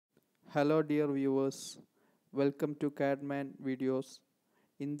Hello dear viewers, welcome to CADman videos.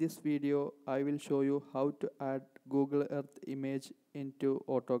 In this video, I will show you how to add Google Earth image into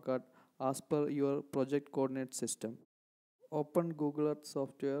AutoCAD as per your project coordinate system. Open Google Earth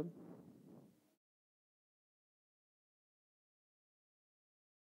software.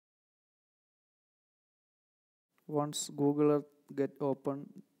 Once Google Earth get open,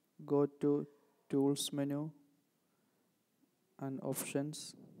 go to Tools menu and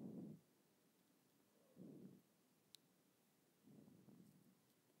Options.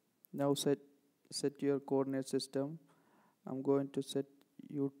 Now set your coordinate system. I'm going to set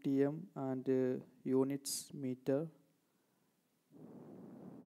UTM and units meter.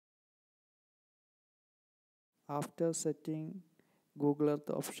 After setting Google Earth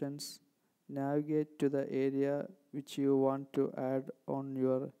options, navigate to the area which you want to add on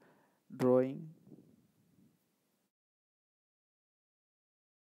your drawing.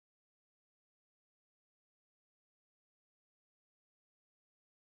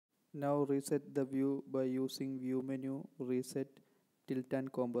 Now reset the view by using view menu, reset, tilt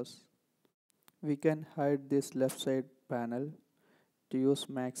and compass. We can hide this left side panel to use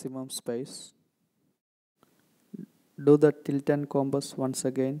maximum space. Do the tilt and compass once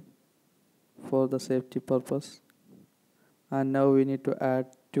again for the safety purpose. And now we need to add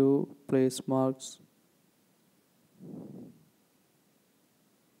two place marks.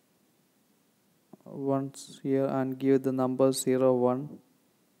 Once here and give the number 0, 1.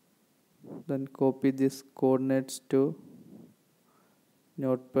 Then copy these coordinates to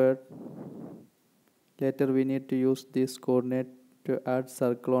notepad. Later we need to use this coordinate to add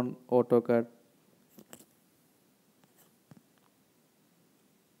circle on AutoCAD.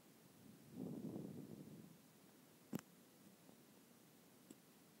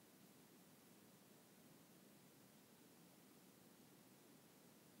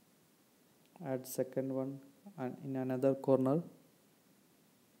 Add second one and in another corner.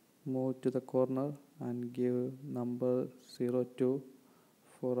 Move to the corner and give number 02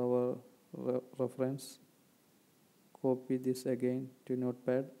 for our reference. Copy this again to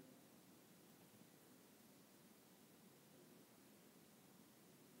notepad.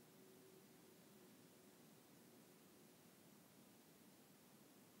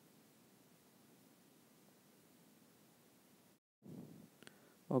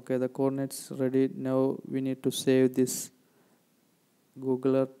 Okay, the coordinates ready. Now we need to save this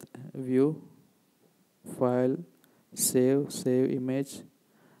Google Earth view. File, save image,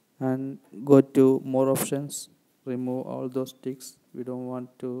 and go to more options. Remove all those ticks. We don't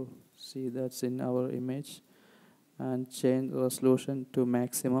want to see that's in our image, and change resolution to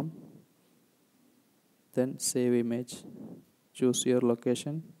maximum. Then save image. Choose your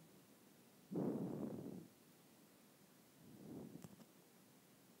location.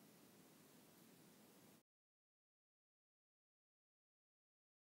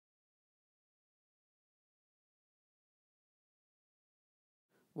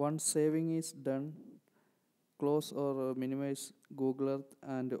 Once saving is done, close or minimize Google Earth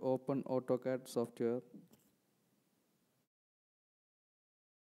and open AutoCAD software.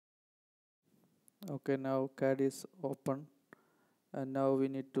 Okay, now CAD is open, and now we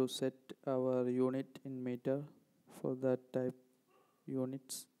need to set our unit in meter for that type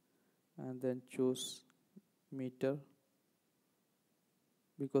units, and then choose meter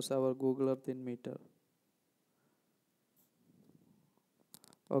because our Google Earth in meter.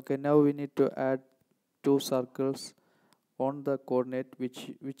 Okay, now we need to add two circles on the coordinate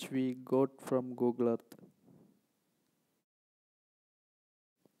which we got from Google Earth.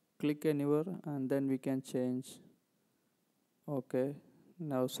 Click anywhere and then we can change. Okay,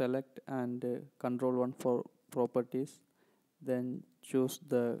 now select and control 1 for properties, then choose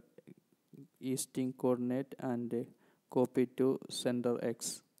the easting coordinate and copy to center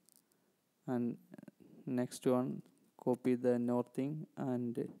X, and next one copy the northing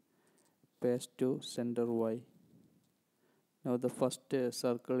and paste to center Y. Now the first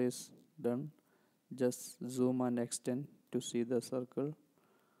circle is done. Just zoom and extend to see the circle.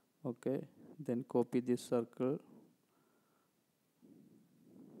 Okay, then copy this circle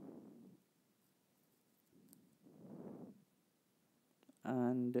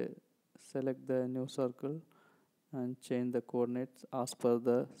and select the new circle and change the coordinates as per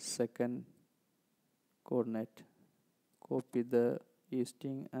the second coordinate. Copy the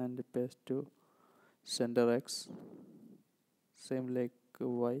easting and paste to center X, same like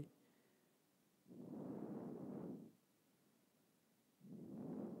Y.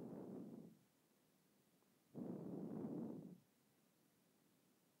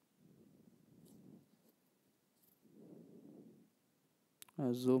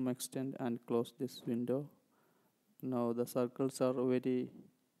 zoom, extend and close this window. Now the circles are very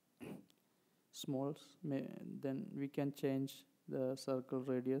small. Then we can change the circle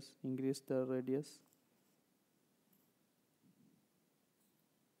radius, increase the radius.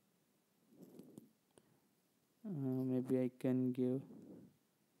 Maybe I can give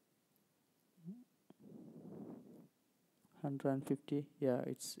 150. Yeah,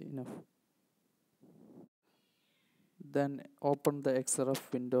 it's enough. Then open the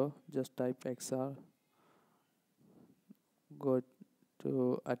XRF window, just type XR, go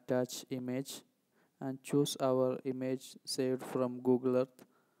to attach image and choose our image saved from Google Earth.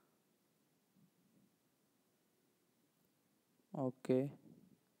 Okay,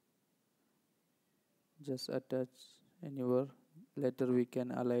 just attach anywhere, later we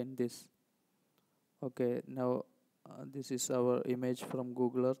can align this. Okay, now this is our image from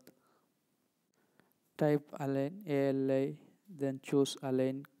Google Earth. Type align, ALI, then choose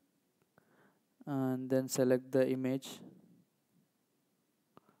align and then select the image.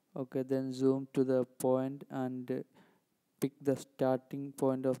 Okay, then zoom to the point and pick the starting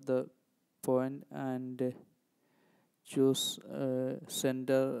point of the point and choose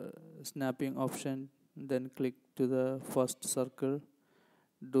center snapping option, then click to the first circle.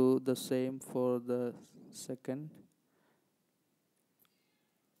 Do the same for the second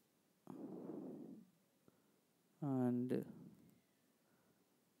and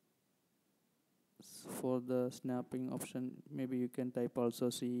for the snapping option maybe you can type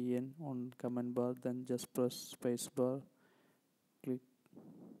also CEN on command bar, then just press space bar, click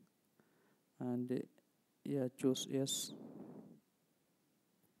and yeah, choose yes.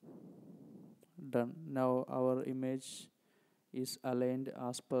 Done. Now our image is aligned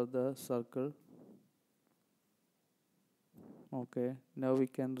as per the circle. Okay, now we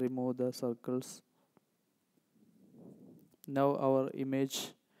can remove the circles. Now our image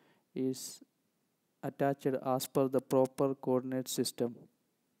is attached as per the proper coordinate system.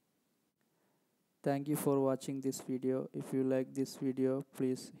 Thank you for watching this video. If you like this video,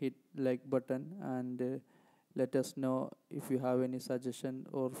 please hit like button and let us know if you have any suggestion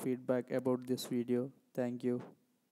or feedback about this video. Thank you.